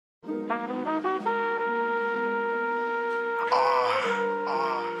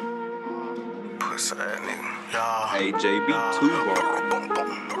pussy ass nigga. Yeah. AJB too long.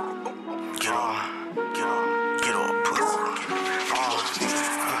 Get up, pussy.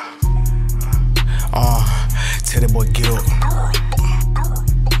 Tell that boy get up.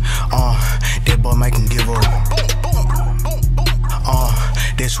 That boy make him give up.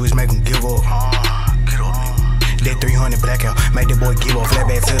 That switch make him give up. That 300 blackout, make that boy give up. Flat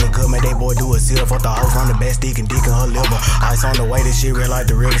back to the gut, make that boy do a seal. Fuck the hoe from the back, stick and dick in her liver. Ice on the way, this shit red like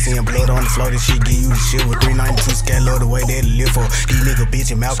the river. Seeing blood on the floor, this shit give you the shiver. 392 scat, love the way that it live for. These nigga bitch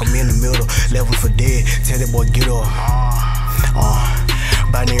and Malcolm in the middle. Left him for dead, tell that boy get up.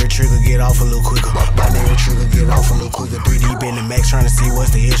 Binary trigger, get off a little quicker. Binary trigger, get off a little quicker. 3 deep in the max, trying to see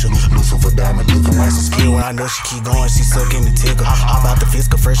what's the issue. Lucifer diamond, looking like some skin. When I know she keep going, she sucking the ticker. Hop out the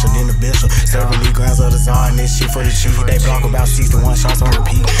Fisker, fresher than the bishop. 70 grams of the czar, and this shit for the cheese. They block about 61 shots on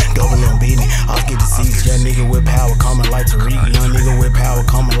repeat. Double them beating, I'll get the seats. Young nigga with power, coming like Tariq. Young nigga with power,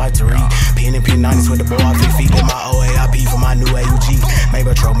 coming like Tariq. Pin and P90s with the boy off 3 feet. Get my OAIP for my new AUG.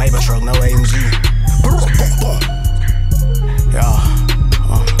 Maybe truck, no AMG. Yeah.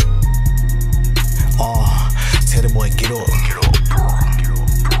 Tell the boy get up.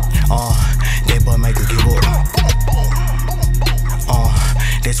 That boy make him give up.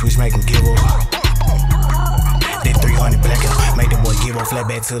 That switch make him give up. That 300 blackout, make that boy give up. Flat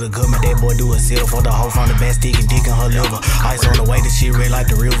back to the gut, make that boy do a seal. For the hoe from the back, stick and dick in her liver. Ice on the way, this shit red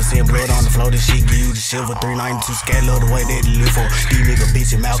like the river. Seeing blood on the floor, this shit give you the silver. 392 scat, love the way that it live for. These nigga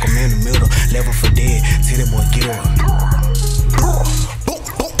bitch and Malcolm in the middle. Level for dead, tell that boy get up.